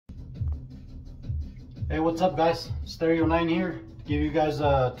Hey, what's up guys? Stereo 9 here to give you guys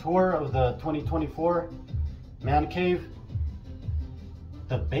a tour of the 2024 Mancave.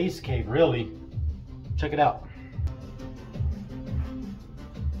 The BassCave, really. Check it out.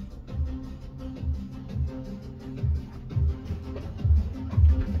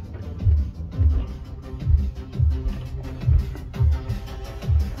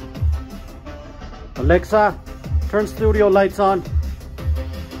 Alexa, turn studio lights on.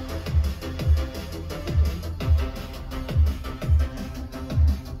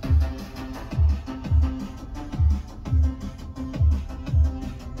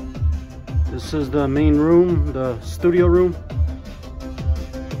 This is the main room, the studio room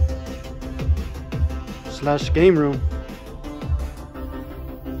 / game room.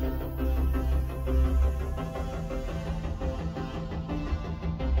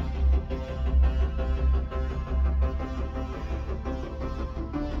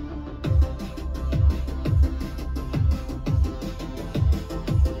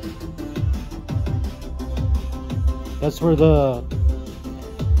 That's where the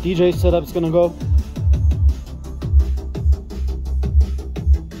DJ setup's gonna go.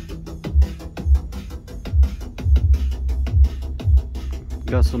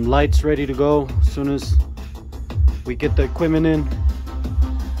 Got some lights ready to go as soon as we get the equipment in.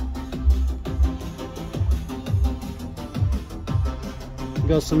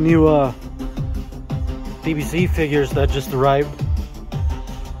 Got some new DBZ figures that just arrived.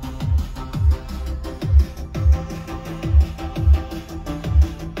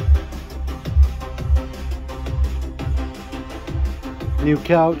 New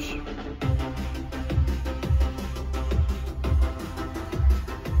couch.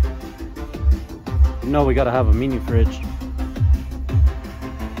 You know we gotta have a mini fridge.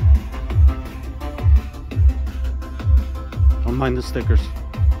 Don't mind the stickers.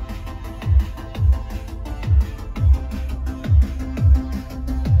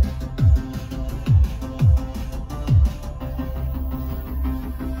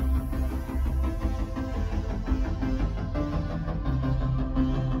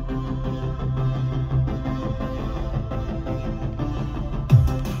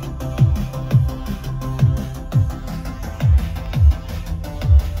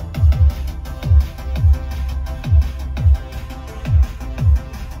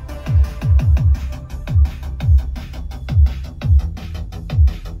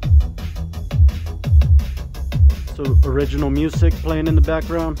 So original music playing in the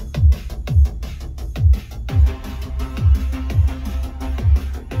background.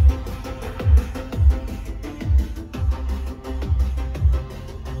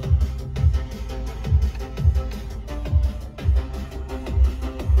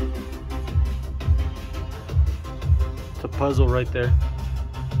 It's a puzzle right there.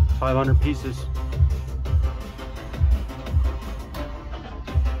 500 pieces.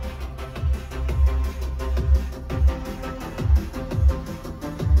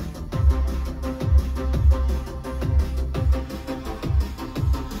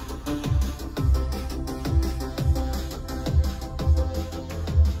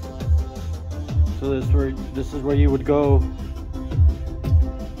 So this is where you would go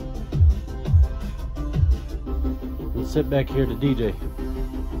and sit back here to DJ.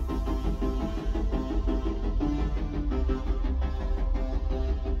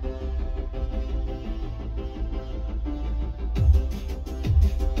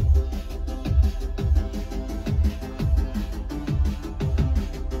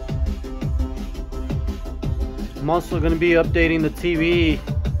 I'm also going to be updating the TV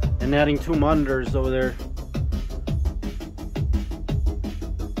and adding 2 monitors over there.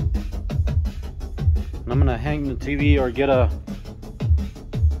 And I'm gonna hang the TV or get a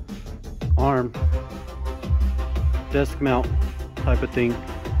arm desk mount type of thing.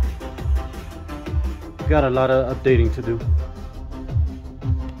 Got a lot of updating to do.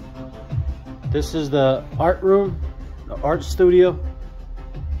 This is the art room, the art studio.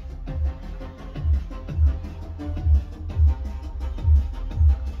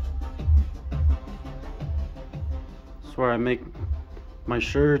 Where I make my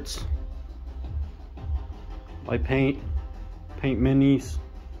shirts, I paint minis,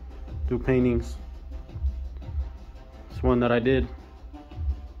 do paintings. It's one that I did.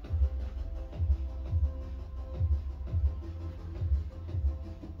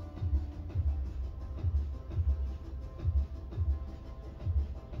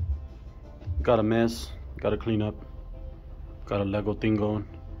 Got a mess, gotta clean up. Got a Lego thing going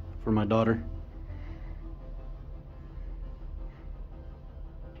for my daughter.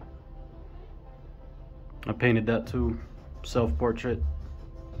 I painted that too, self-portrait.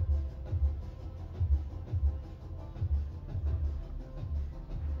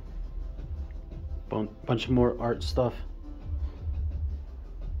 Bunch of more art stuff.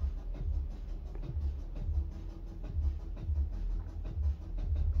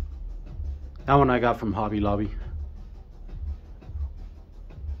 That one I got from Hobby Lobby.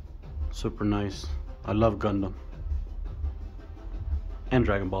 Super nice. I love Gundam and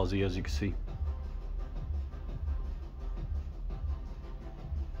Dragon Ball Z, as you can see.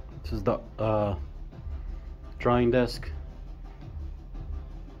 This is the drawing desk.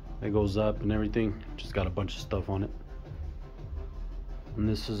 It goes up and everything. Just got a bunch of stuff on it. And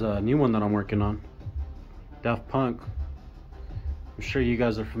this is a new one that I'm working on. Daft Punk. I'm sure you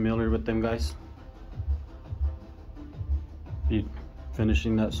guys are familiar with them guys. Be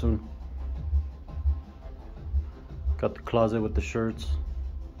finishing that soon. Got the closet with the shirts.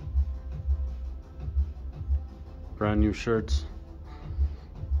 Brand new shirts.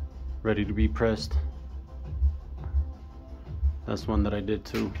 Ready to be pressed. That's one that I did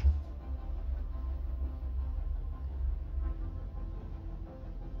too.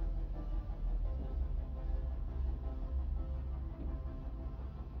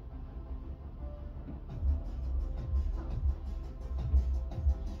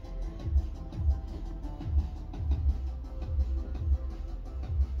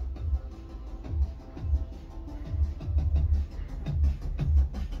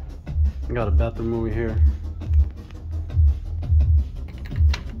 Got a bathroom over here,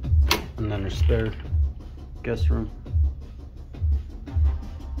 and then a spare guest room.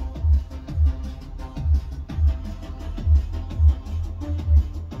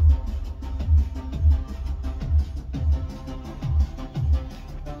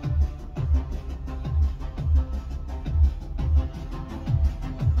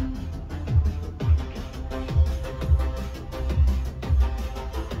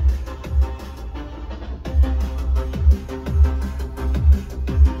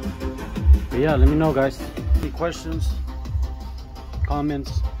 But yeah, let me know guys, any questions,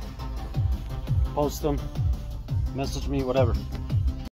 comments, post them, message me, whatever.